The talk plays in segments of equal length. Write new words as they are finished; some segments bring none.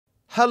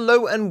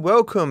Hello and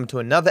welcome to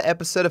another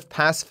episode of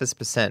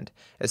Pacifist,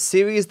 a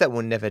series that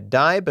will never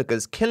die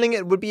because killing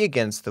it would be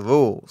against the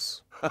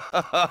rules.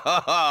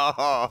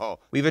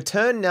 We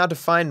return now to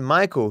find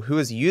Michael, who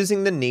is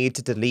using the need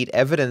to delete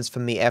evidence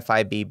from the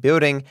FIB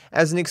building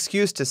as an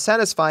excuse to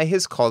satisfy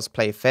his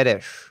cosplay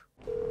fetish.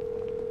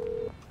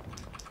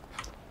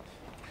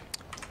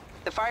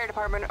 The fire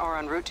department are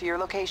en route to your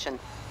location.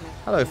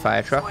 Hello,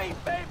 fire truck.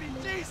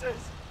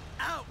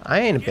 I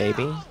ain't a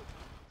baby.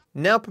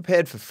 Now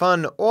prepared for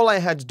fun, all I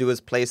had to do was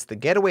place the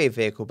getaway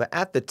vehicle, but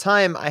at the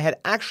time I had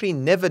actually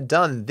never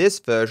done this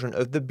version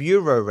of the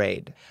Bureau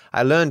raid.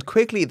 I learned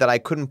quickly that I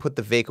couldn't put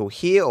the vehicle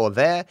here or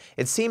there.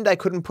 It seemed I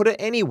couldn't put it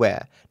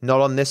anywhere.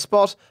 Not on this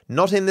spot,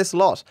 not in this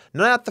lot,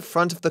 not at the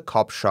front of the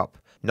cop shop.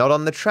 Not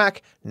on the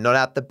track, not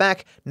out the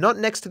back, not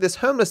next to this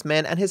homeless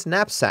man and his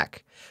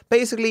knapsack.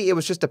 Basically, it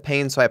was just a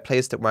pain, so I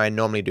placed it where I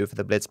normally do for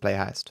the Blitz play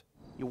heist.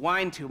 You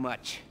whine too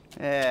much.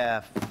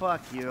 Yeah,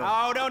 fuck you.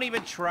 Oh, don't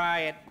even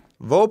try it.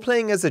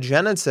 Role-playing as a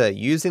janitor,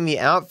 using the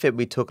outfit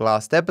we took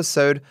last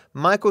episode,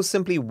 Michael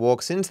simply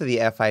walks into the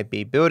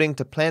FIB building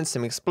to plant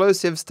some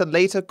explosives to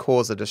later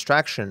cause a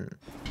distraction.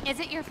 Is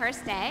it your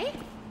first day?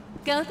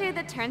 Go through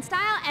the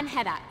turnstile and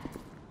head up.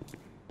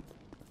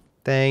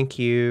 Thank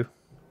you.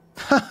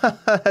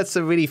 That's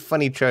a really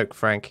funny joke,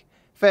 Frank.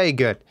 Very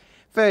good.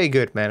 Very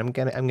good, man. I'm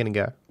gonna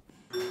go.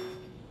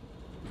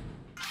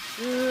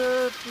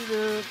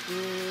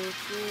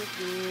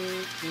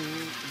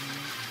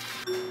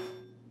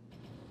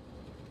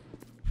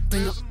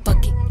 Bring a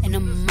bucket and a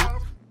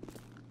mop.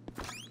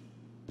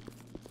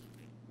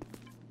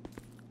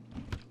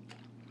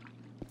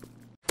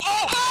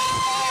 Bomb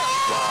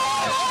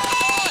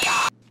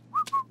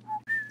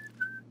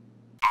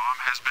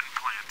has been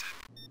planted.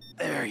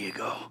 There you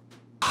go.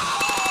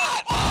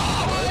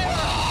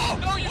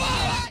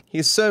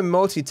 He's so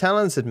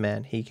multi-talented,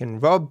 man. He can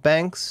rob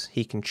banks,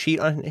 he can cheat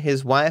on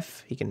his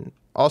wife, he can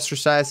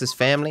ostracize his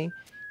family,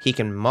 he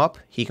can mop,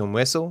 he can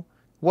whistle.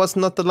 What's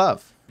not to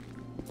love?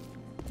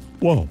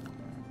 Whoa,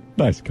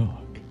 nice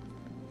cock.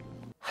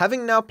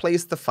 Having now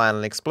placed the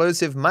final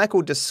explosive,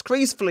 Michael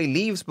disgracefully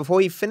leaves before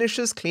he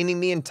finishes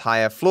cleaning the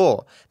entire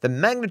floor. The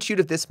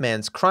magnitude of this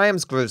man's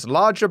crimes grows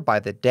larger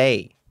by the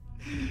day.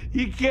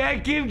 You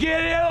can't keep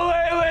getting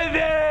away with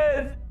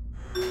it!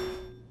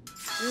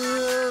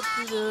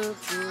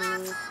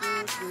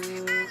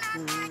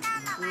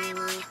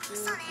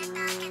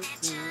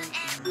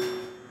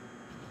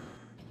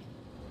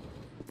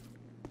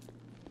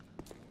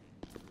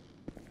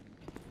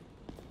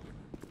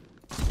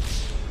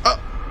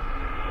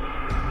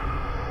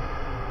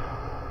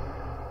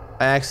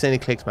 I accidentally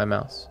clicked my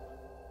mouse.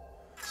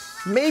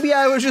 Maybe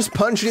I was just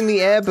punching in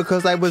the air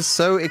because I was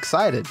so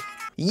excited.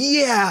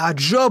 Yeah,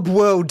 job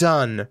well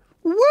done.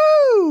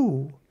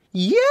 Woo!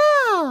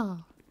 Yeah!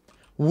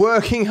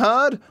 Working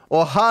hard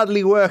or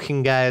hardly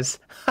working, guys?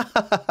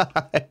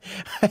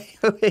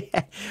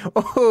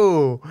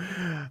 Oh,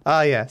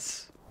 ah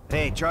yes.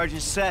 Hey, charge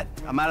is set.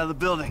 I'm out of the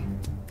building.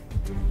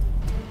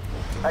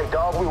 Hey,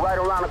 dog, we right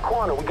around the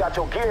corner. We got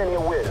your gear in here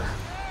with us.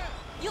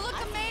 You look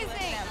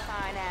amazing.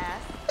 Fine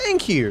ass.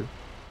 Thank you.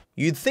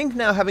 You'd think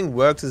now, having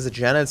worked as a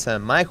janitor,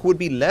 Mike would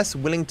be less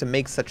willing to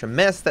make such a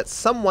mess that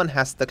someone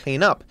has to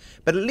clean up,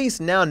 but at least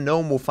now no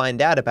one will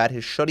find out about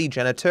his shoddy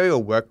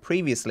janitorial work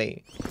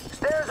previously.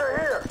 Stairs are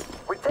here.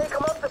 We take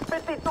them up to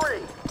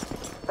 53.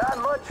 Not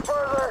much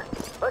further.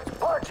 Let's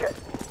punch it.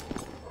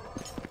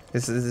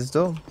 This is this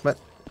door? What?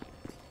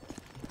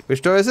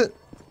 Which door is it?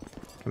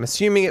 I'm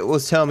assuming it will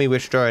tell me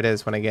which door it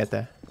is when I get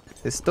there.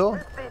 This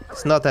door?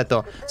 It's not that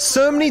door.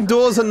 So many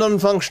doors are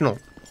non-functional.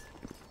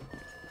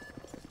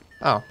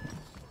 Oh.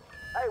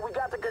 Hey, we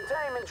got the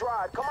containment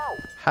drive. Come on.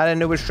 How did I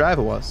know which drive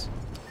it was?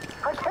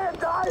 I can't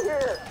die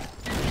here.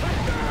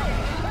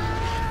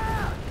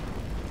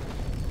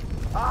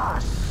 Ah,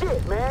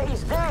 shit, man.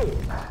 He's dead.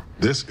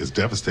 This is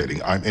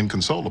devastating. I'm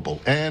inconsolable,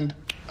 and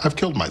I've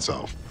killed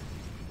myself.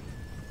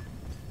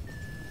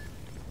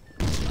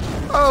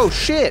 Oh,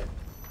 shit!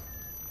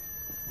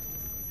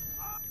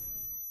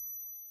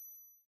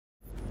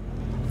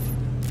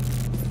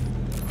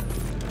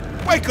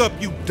 Wake up,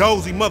 you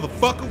dozy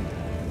motherfucker!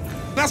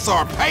 That's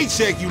our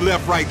paycheck you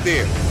left right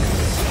there.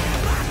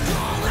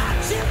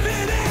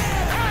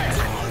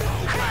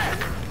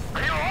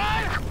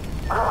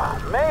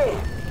 Ah, man.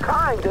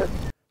 Kinda.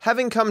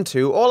 Having come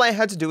to, all I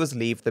had to do was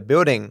leave the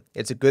building.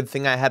 It's a good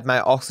thing I had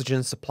my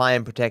oxygen supply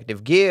and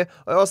protective gear,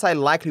 or else I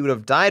likely would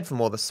have died from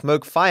all the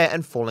smoke, fire,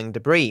 and falling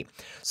debris.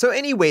 So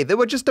anyway, there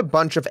were just a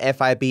bunch of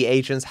FIB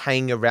agents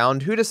hanging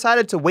around who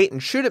decided to wait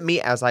and shoot at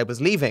me as I was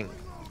leaving.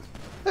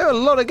 There were a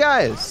lot of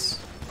guys.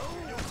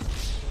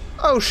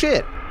 Oh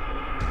shit.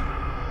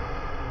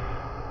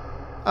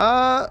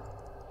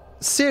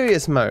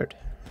 Serious mode.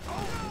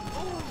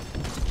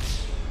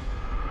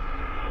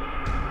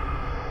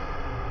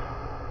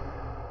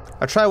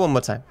 I'll try one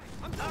more time.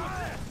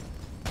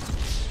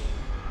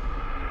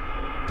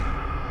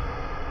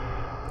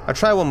 I'll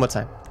try one more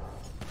time.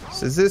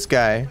 So this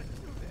guy.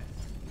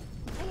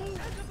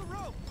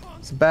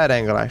 It's a bad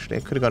angle, actually. I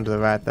could have gone to the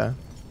right there.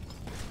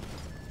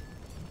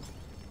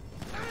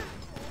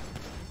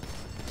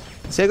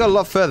 See, I got a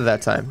lot further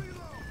that time.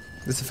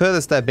 This is the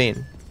furthest I've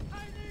been.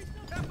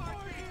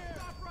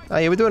 Oh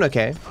yeah, we're doing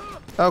okay.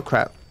 Oh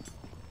crap.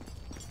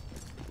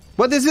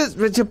 What is this?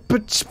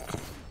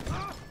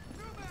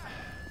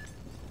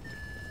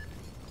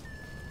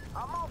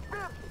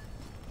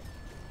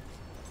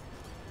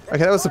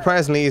 Okay, that was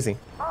surprisingly easy.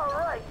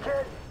 Alright,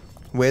 kid.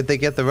 Where'd they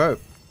get the rope?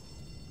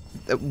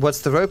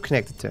 What's the rope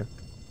connected to?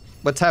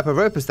 What type of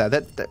rope is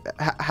that?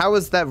 How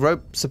is that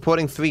rope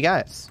supporting 3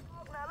 guys?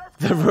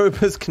 The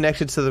rope is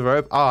connected to the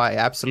rope? Oh,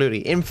 absolutely.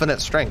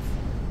 Infinite strength.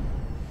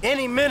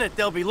 Any minute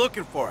they'll be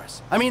looking for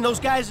us. I mean, those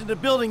guys in the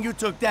building you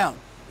took down.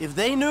 If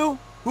they knew,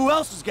 who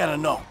else is gonna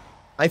know?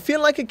 I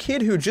feel like a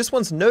kid who just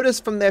wants notice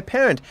from their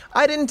parent.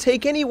 I didn't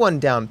take anyone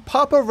down.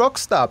 Papa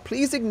Rockstar,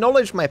 please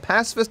acknowledge my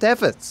pacifist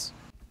efforts.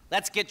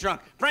 Let's get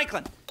drunk.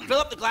 Franklin, fill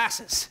up the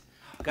glasses.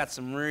 Got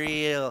some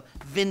real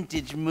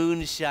vintage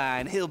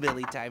moonshine,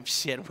 hillbilly type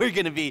shit. We're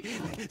gonna be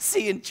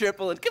seeing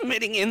triple and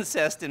committing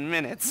incest in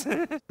minutes.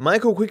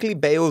 Michael quickly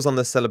bails on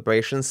the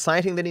celebration,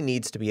 citing that he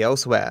needs to be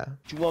elsewhere.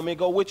 You want me to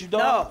go with you,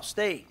 dog? No,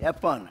 stay. Have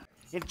fun.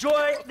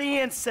 Enjoy the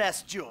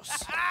incest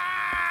juice.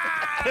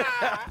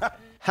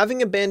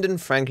 Having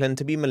abandoned Franklin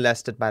to be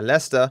molested by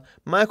Lester,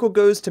 Michael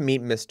goes to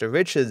meet Mr.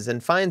 Richards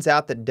and finds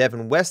out that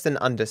Devin Weston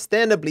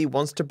understandably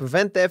wants to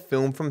prevent their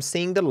film from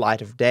seeing the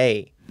light of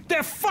day.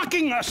 They're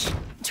fucking us!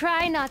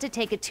 Try not to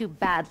take it too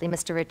badly,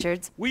 Mr.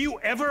 Richards. Were you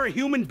ever a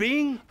human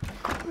being?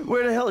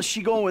 Where the hell is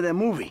she going with that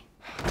movie?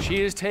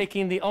 She is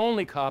taking the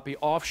only copy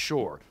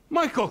offshore.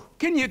 Michael,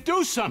 can you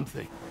do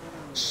something?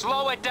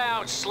 Slow it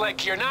down,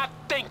 Slick. You're not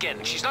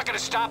thinking. She's not gonna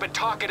stop and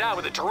talk it out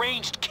with a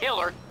deranged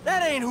killer.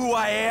 That ain't who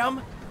I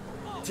am.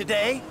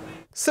 Today?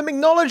 Some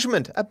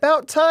acknowledgement.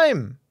 About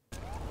time.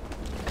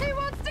 He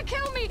wants to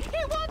kill me!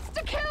 He wants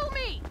to kill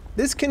me!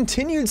 This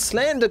continued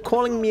slander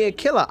calling me a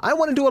killer. I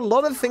want to do a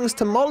lot of things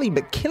to Molly,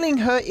 but killing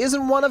her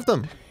isn't one of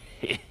them.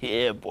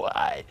 Yeah, boy.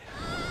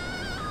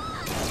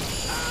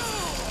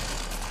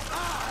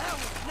 That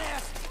was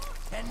nasty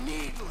and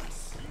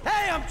needless.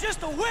 Hey, I'm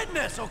just a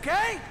witness,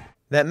 okay?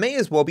 That may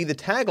as well be the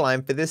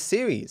tagline for this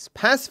series.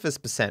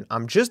 Pacifist percent.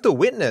 I'm just a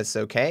witness,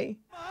 okay?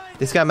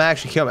 This guy might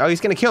actually kill me. Oh,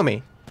 he's gonna kill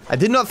me. I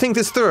did not think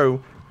this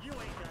through.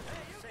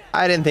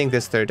 I didn't think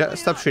this through.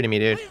 Stop shooting me,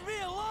 dude.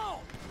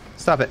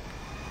 Stop it.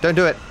 Don't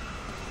do it.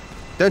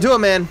 Don't do it,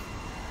 man.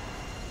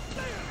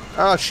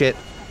 Oh, shit.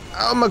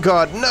 Oh, my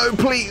God. No,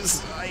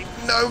 please.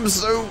 No, I'm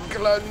so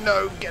close.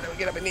 No, get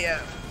up in the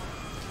air.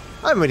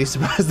 I'm really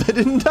surprised I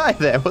didn't die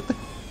there. What the?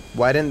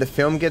 Why didn't the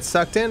film get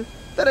sucked in?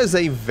 That is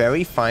a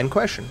very fine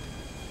question.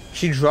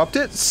 She dropped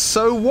it?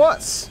 So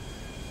what?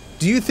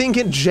 Do you think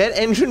a jet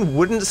engine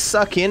wouldn't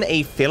suck in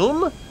a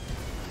film?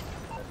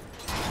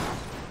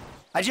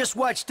 I just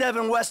watched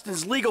Devin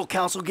Weston's legal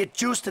counsel get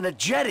juiced in a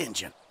jet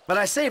engine, but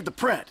I saved the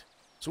print,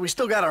 so we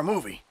still got our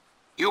movie.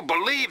 You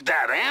believe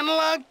that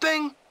analog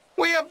thing?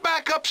 We have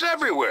backups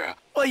everywhere.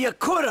 Well, you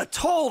could have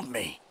told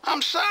me.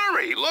 I'm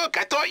sorry. Look,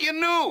 I thought you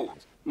knew.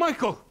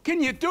 Michael, can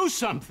you do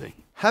something?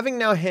 Having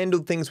now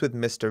handled things with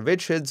Mr.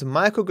 Richards,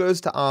 Michael goes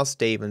to ask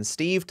Dave and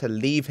Steve to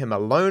leave him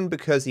alone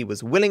because he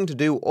was willing to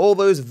do all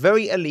those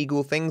very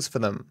illegal things for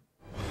them.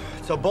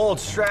 It's a bold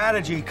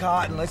strategy,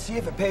 Cotton. Let's see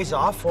if it pays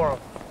off for him.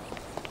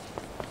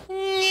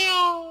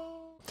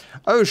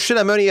 Oh shit,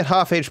 I'm only at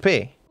half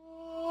HP.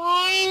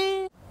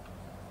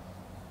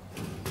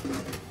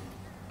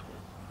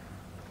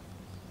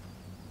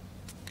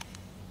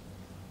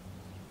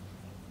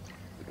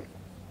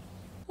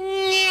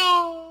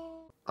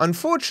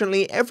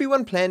 Unfortunately,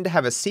 everyone planned to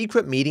have a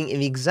secret meeting in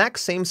the exact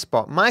same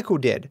spot Michael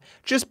did.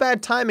 Just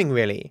bad timing,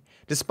 really.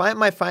 Despite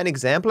my fine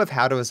example of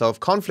how to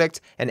resolve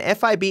conflict, an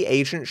FIB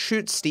agent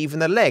shoots Steve in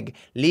the leg,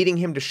 leading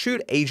him to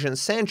shoot Agent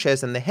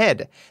Sanchez in the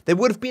head. There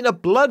would have been a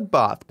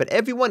bloodbath, but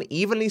everyone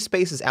evenly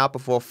spaces out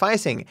before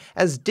fighting,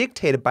 as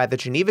dictated by the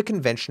Geneva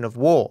Convention of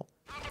War.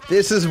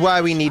 This is why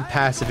we need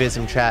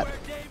pacifism, chat.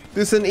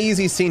 This is an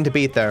easy scene to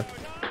beat, though.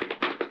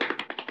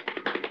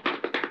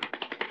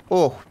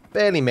 Oh,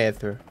 barely made it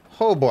through.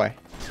 Oh boy.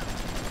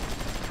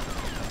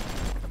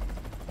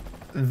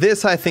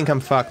 This, I think I'm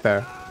fucked,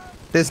 though.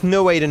 There's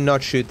no way to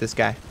not shoot this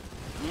guy.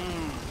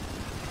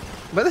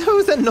 What the hell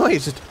was that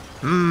noise? Just,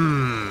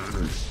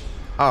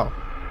 Oh.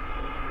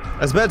 I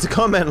was about to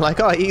comment like,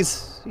 oh,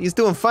 he's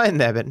doing fine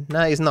there, but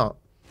no, he's not.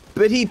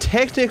 But he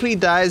technically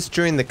dies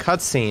during the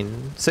cutscene,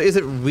 so is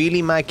it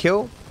really my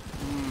kill?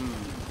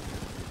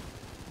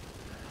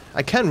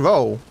 I can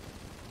roll.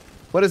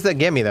 What does that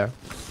get me, though?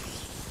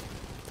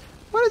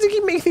 Why does he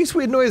keep making these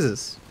weird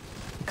noises?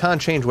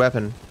 Can't change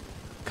weapon.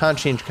 Can't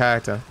change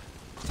character.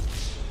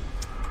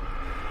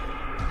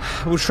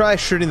 We'll try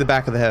shooting the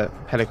back of the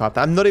helicopter.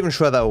 I'm not even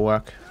sure that will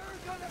work.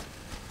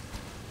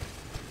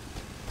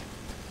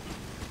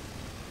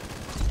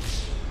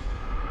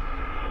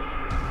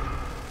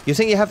 You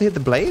think you have to hit the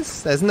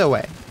blaze? There's no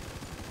way.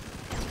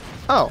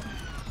 Oh.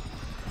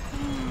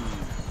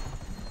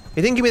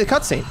 You didn't give me the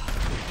cutscene.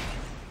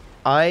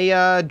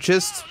 I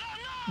just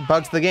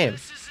bugged the game.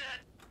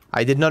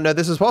 I did not know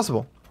this was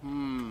possible.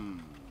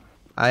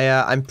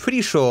 I'm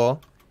pretty sure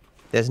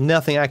there's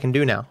nothing I can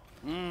do now.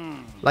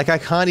 Like I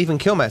can't even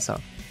kill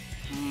myself.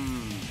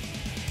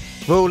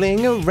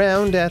 Rolling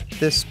around at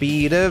the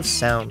speed of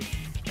sound.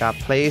 Got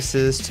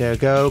places to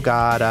go,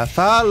 gotta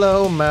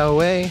follow my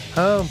way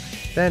home.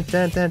 Dun,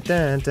 dun, dun,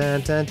 dun,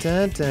 dun, dun,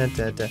 dun, dun,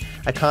 dun, dun.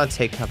 I can't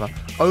take cover.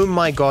 Oh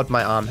my god,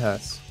 my arm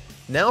hurts.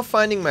 Now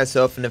finding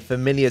myself in a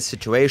familiar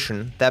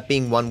situation, that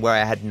being one where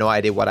I had no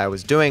idea what I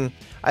was doing,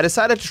 I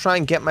decided to try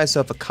and get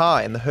myself a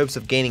car in the hopes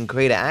of gaining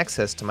greater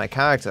access to my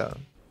character.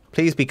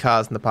 Please be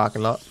cars in the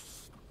parking lot.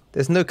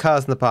 There's no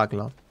cars in the parking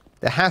lot.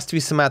 There has to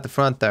be some at the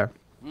front there.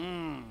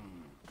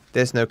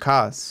 There's no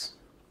cars.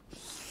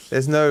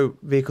 There's no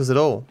vehicles at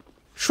all.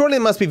 Surely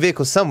there must be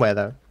vehicles somewhere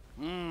though.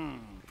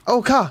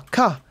 Oh,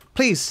 car,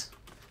 please.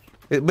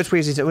 Which way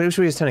is he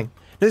turning?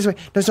 No, this way.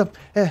 No, stop.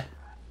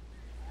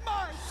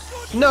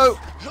 No.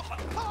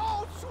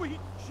 Oh, sweet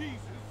Jesus.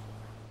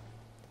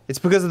 It's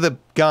because of the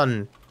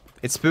gun.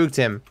 It spooked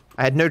him.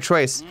 I had no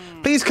choice.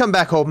 Please come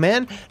back, old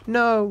man.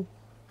 No.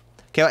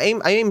 Okay,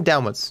 I aim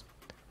downwards.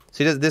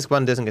 So this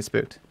one doesn't get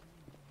spooked.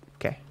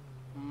 Okay.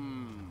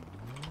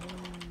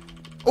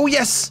 Oh,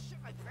 yes!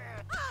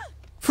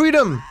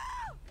 Freedom!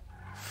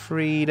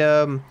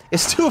 Freedom. It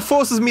still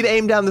forces me to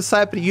aim down the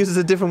sight, but it uses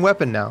a different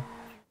weapon now.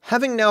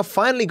 Having now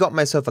finally got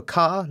myself a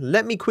car,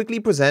 let me quickly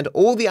present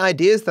all the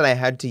ideas that I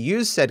had to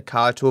use said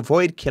car to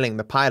avoid killing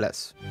the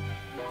pilots.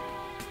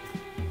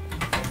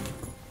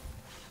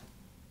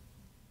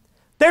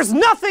 There's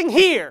nothing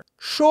here!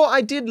 Sure,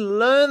 I did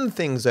learn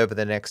things over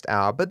the next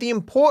hour, but the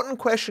important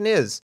question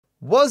is,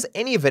 was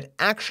any of it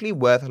actually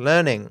worth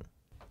learning?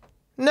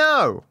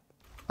 No!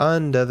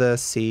 Under the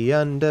sea,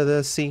 under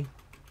the sea,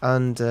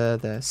 under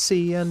the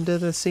sea, under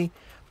the sea.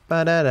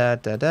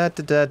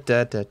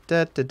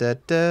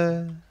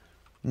 Ba-da-da-da-da-da-da-da-da-da-da.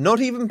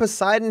 Not even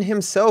Poseidon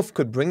himself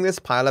could bring this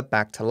pilot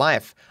back to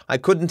life. I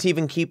couldn't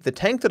even keep the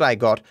tank that I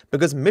got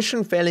because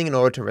mission failing in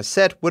order to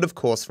reset would of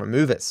course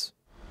remove us.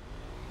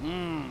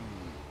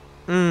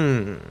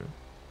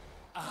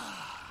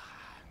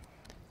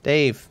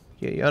 Dave,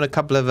 you're on a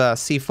couple of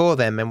C4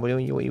 there, man. Were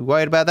you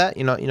worried about that?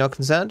 You're not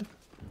concerned?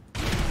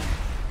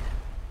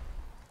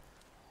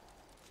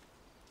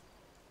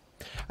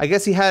 I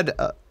guess he had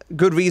a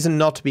good reason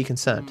not to be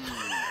concerned.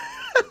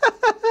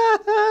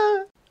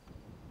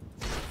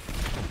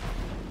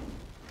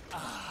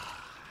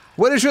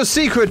 What is your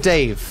secret,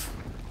 Dave?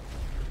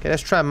 Okay,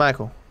 let's try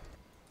Michael.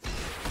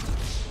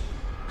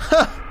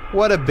 Ha!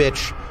 What a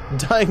bitch.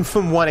 Dying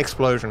from one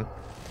explosion.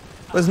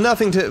 There's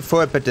nothing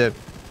for it but to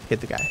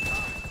hit the guy.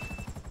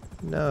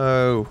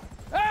 No.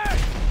 Hey!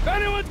 If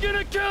anyone's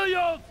gonna kill you,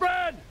 old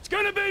friend, it's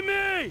gonna be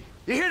me!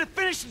 You here to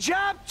finish the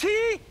job,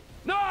 T?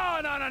 No,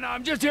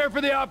 I'm just here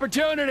for the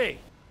opportunity.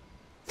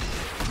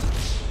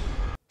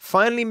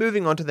 Finally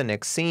moving on to the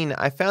next scene,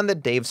 I found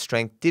that Dave's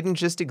strength didn't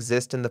just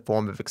exist in the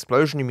form of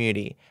explosion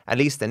immunity. At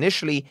least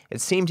initially, it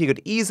seemed he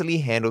could easily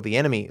handle the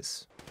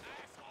enemies.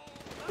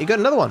 He got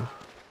another one.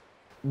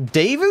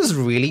 Dave is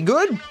really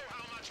good.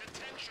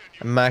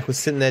 And Mike was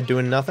sitting there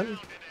doing nothing.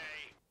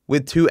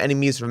 With 2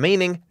 enemies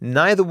remaining,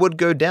 neither would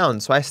go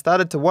down, so I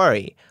started to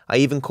worry. I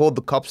even called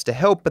the cops to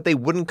help, but they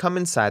wouldn't come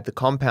inside the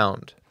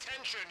compound.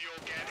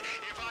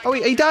 Oh,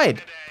 he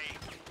died.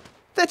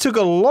 That took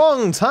a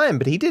long time,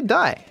 but he did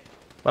die.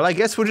 Well, I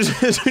guess we'll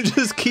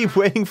just keep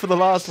waiting for the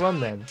last one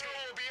then.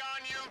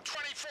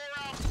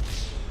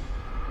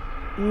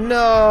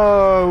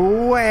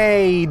 No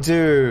way,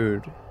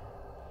 dude.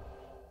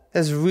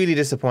 That's really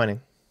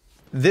disappointing.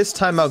 This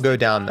time I'll go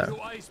down though.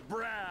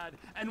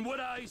 And would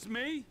ice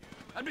me?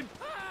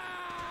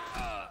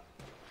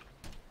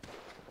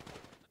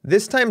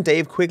 This time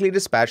Dave quickly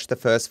dispatched the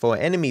first 4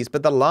 enemies,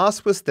 but the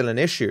last was still an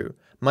issue.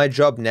 My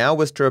job now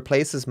was to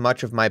replace as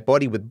much of my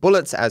body with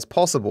bullets as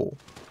possible.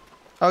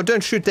 Oh,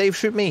 don't shoot Dave,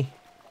 shoot me.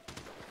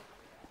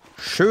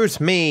 Shoot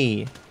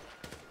me.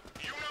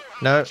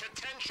 No.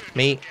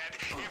 Me.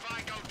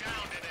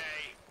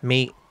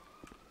 Me.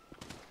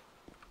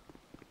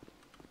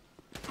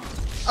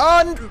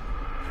 Oh,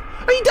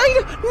 he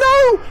died!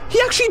 No! He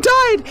actually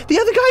died! The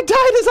other guy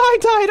died as I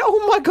died!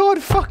 Oh my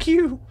god, fuck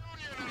you!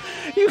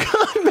 You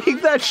can't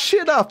make that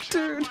shit up,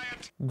 dude!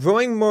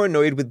 Growing more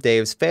annoyed with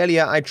Dave's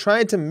failure, I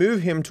tried to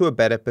move him to a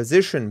better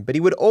position, but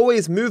he would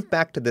always move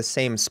back to the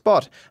same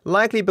spot,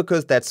 likely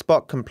because that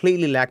spot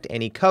completely lacked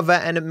any cover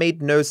and it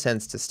made no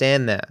sense to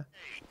stand there.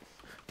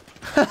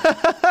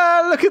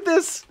 Look at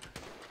this!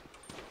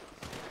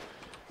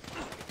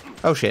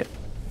 Oh shit.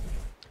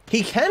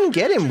 He can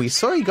get him, we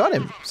saw he got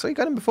him. So he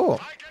got him before.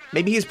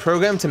 Maybe he's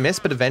programmed to miss,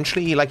 but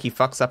eventually he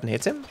fucks up and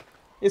hits him?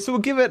 Yeah, so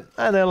we'll give it,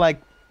 I don't know, like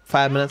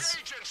 5 minutes.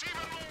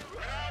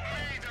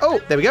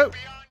 Oh, there we go.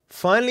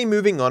 Finally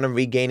moving on and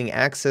regaining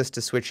access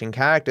to switching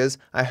characters,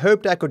 I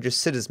hoped I could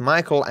just sit as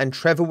Michael and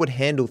Trevor would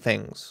handle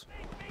things.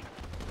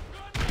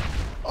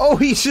 Oh,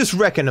 he's just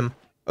wrecking them.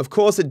 Of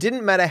course, it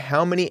didn't matter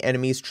how many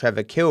enemies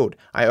Trevor killed.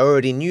 I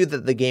already knew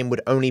that the game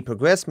would only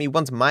progress me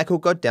once Michael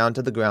got down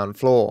to the ground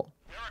floor.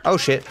 Oh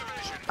shit.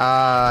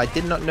 I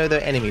did not know there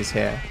were enemies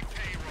here.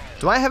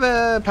 Do I have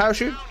a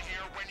parachute? Do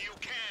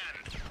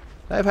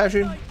I have a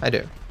parachute? I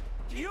do.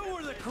 You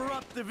were the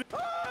corruptive.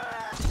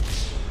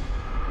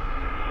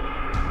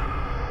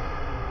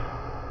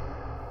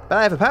 But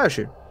I have a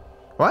parachute.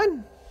 What?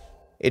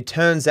 It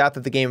turns out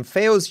that the game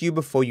fails you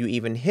before you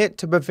even hit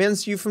to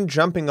prevent you from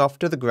jumping off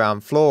to the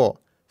ground floor.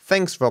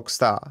 Thanks,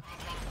 Rockstar.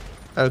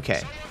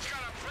 Okay.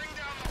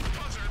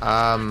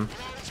 Don't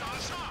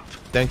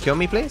kill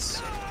me, please.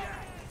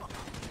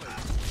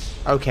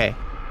 Okay.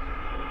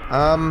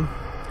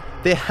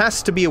 There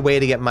has to be a way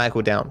to get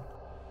Michael down.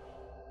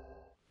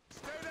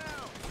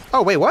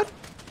 Oh, wait, what?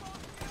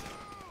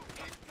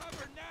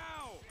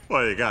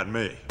 Well, you got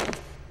me.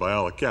 By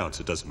all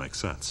accounts, it doesn't make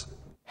sense.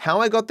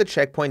 How I got the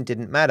checkpoint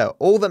didn't matter.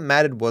 All that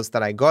mattered was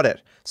that I got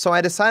it. So I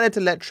decided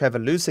to let Trevor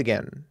loose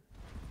again.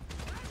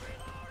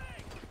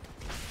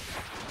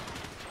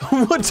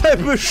 What type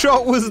of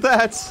shot was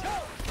that?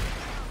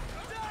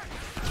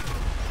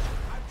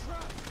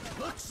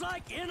 Looks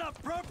like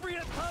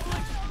inappropriate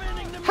public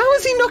spending. How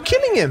is he not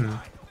killing him?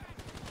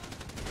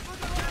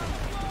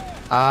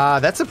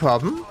 That's a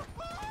problem.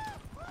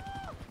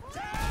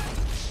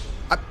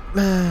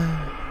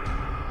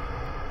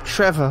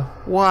 Trevor,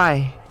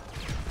 why?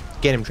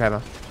 Get him, Trevor.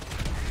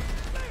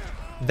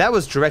 That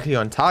was directly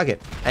on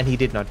target, and he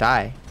did not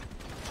die.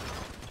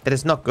 That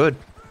is not good.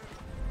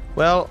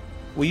 Well,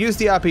 we use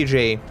the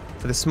RPG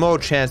for the small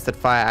chance that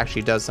fire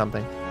actually does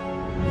something.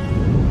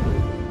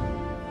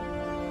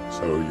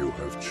 So you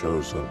have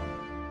chosen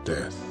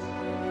death.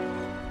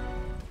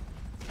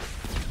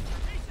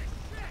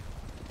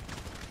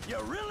 You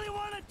really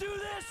want to do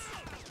this?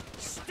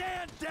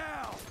 Stand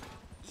down.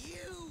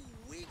 You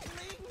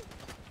weakling.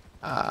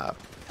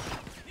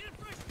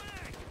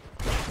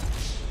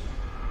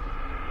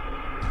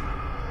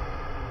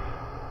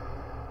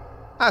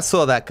 I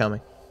saw that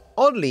coming.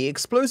 Oddly,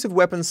 explosive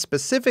weapons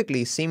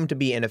specifically seem to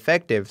be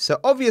ineffective, so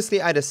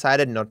obviously I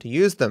decided not to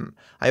use them.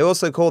 I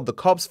also called the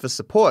cops for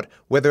support.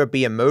 Whether it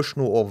be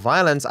emotional or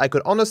violence, I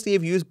could honestly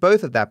have used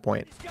both at that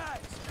point.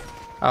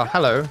 Oh,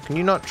 hello. Can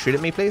you not shoot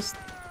at me, please?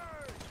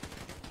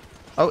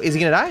 Oh, is he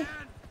gonna die?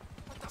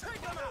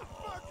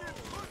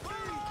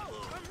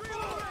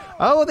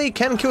 Oh, they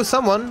can kill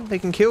someone. They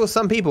can kill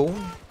some people.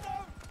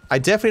 I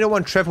definitely don't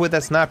want Trevor with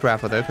that sniper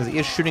rifle, though, because he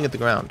is shooting at the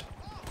ground.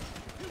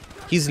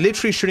 He's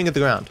literally shooting at the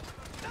ground.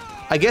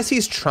 I guess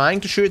he's trying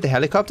to shoot at the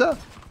helicopter,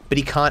 but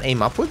he can't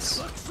aim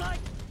upwards.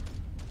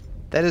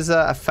 That is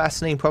a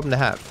fascinating problem to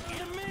have.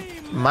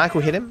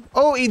 Michael hit him.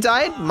 Oh, he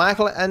died.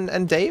 Michael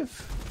and Dave.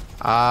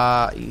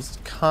 He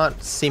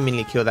can't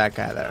seemingly kill that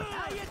guy, though.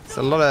 It's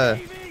a lot of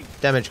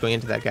damage going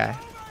into that guy.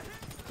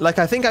 Like,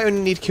 I think I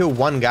only need to kill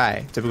one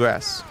guy to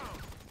progress.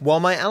 While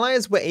my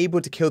allies were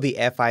able to kill the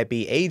FIB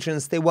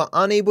agents, they were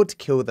unable to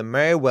kill the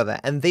Merryweather,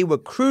 and they were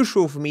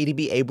crucial for me to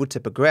be able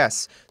to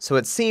progress, so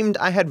it seemed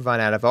I had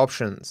run out of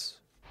options.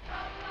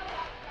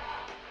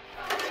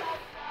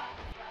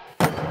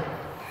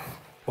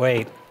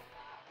 Wait.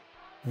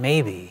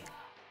 Maybe.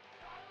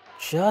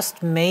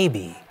 Just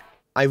maybe.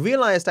 I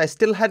realized I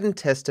still hadn't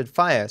tested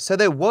fire, so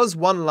there was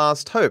one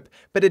last hope,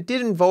 but it did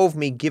involve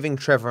me giving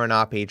Trevor an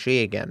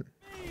RPG again.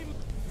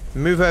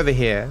 Move over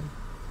here.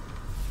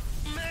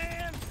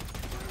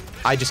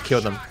 I just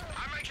killed them.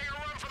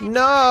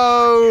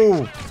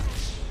 No!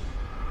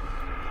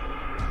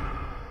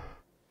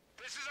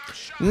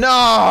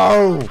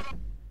 No!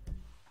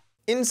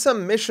 In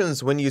some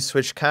missions, when you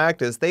switch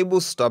characters, they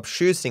will stop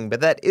shooting, but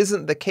that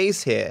isn't the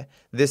case here.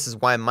 This is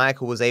why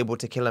Michael was able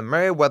to kill a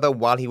Merryweather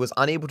while he was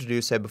unable to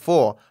do so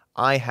before.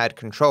 I had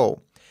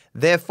control.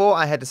 Therefore,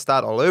 I had to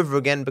start all over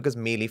again because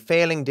merely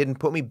failing didn't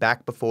put me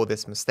back before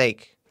this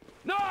mistake.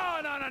 No,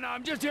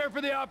 I'm just here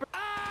for the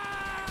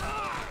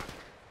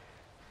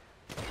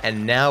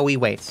And now we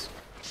wait.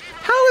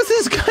 How is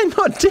this guy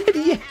not dead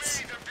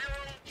yet?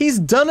 He's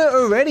done it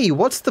already.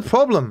 What's the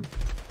problem?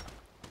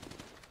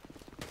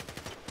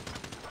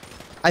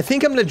 I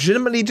think I'm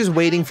legitimately just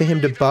waiting for him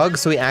to bug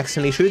so he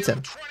accidentally shoots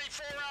him.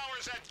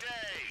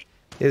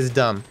 It's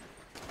dumb.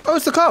 Oh,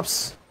 it's the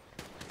cops.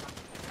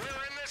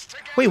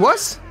 Wait,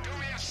 what?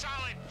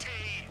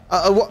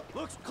 What?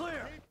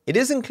 It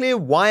isn't clear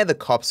why the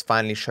cops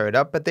finally showed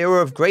up, but they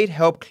were of great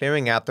help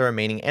clearing out the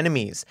remaining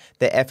enemies.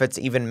 Their efforts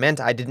even meant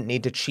I didn't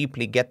need to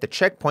cheaply get the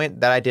checkpoint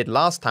that I did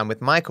last time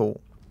with Michael.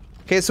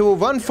 Okay, so we'll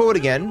run forward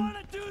again.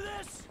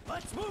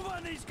 Let's move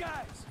on these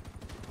guys.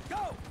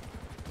 Go.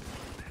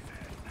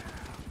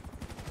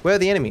 Where are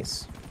the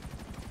enemies?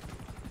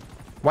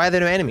 Why are there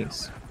no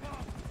enemies?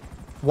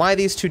 Why are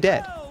these two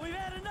dead?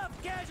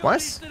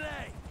 What?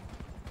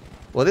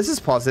 Well, this is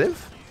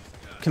positive.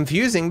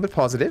 Confusing, but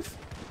positive.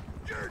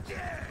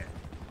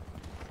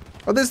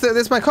 Oh,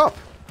 there's my cop.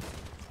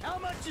 How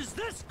much is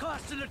this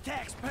costing the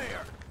taxpayer?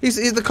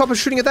 The cop is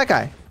shooting at that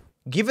guy.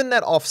 Given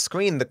that off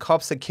screen, the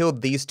cops had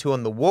killed these two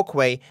on the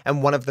walkway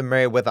and one of the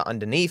Merryweather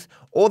underneath,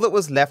 all that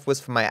was left was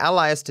for my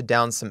allies to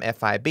down some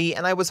FIB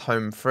and I was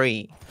home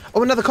free.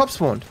 Oh, another cop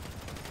spawned.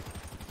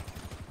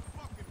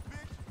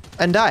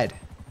 And died.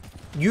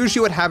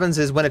 Usually what happens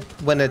is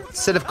when a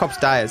set of cops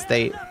dies,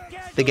 they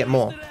get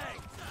more.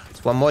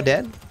 It's one more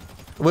dead.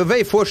 We're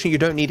very fortunate you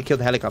don't need to kill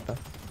the helicopter.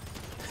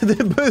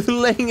 They're both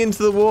laying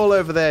into the wall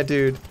over there,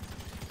 dude.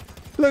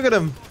 Look at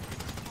him.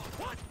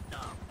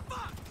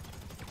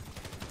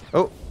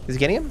 Oh, is he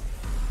getting him?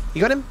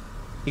 You got him?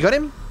 You got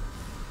him?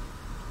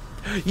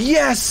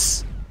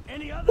 Yes!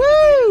 Any other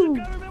Woo!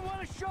 government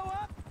want to show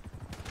up?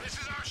 This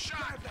is our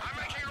shot. I'm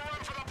making a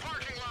run for the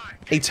parking lot.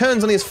 He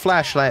turns on his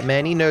flashlight,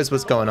 man. He knows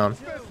what's going on.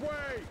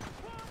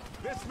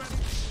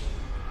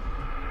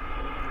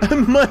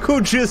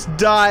 Michael just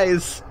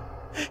dies.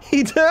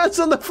 He turns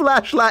on the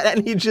flashlight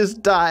and he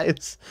just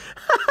dies.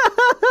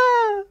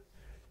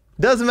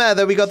 Doesn't matter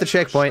though, we got the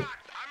checkpoint.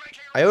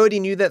 I already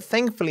knew that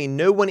thankfully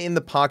no one in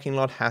the parking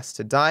lot has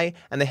to die,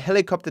 and the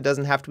helicopter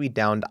doesn't have to be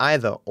downed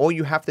either. All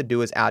you have to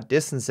do is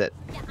outdistance it.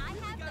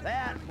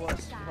 That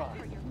was fun.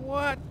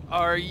 What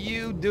are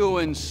you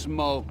doing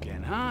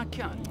smoking, huh?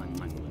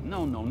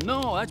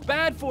 No, that's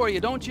bad for you,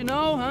 don't you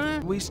know,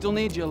 huh? We still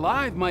need you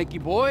alive, Mikey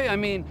boy. I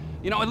mean,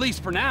 you know, at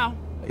least for now.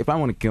 If I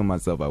want to kill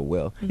myself, I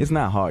will. It's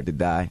not hard to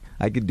die.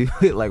 I could do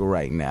it like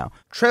right now.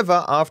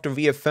 Trevor, after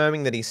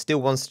reaffirming that he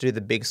still wants to do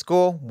the big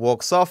score,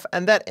 walks off,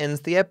 and that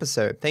ends the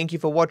episode. Thank you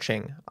for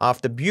watching.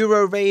 After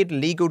Bureau Raid,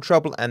 Legal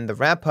Trouble, and the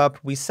wrap-up,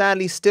 we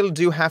sadly still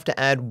do have to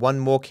add one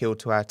more kill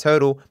to our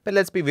total, but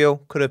let's be real,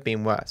 could have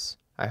been worse.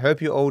 I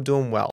hope you're all doing well.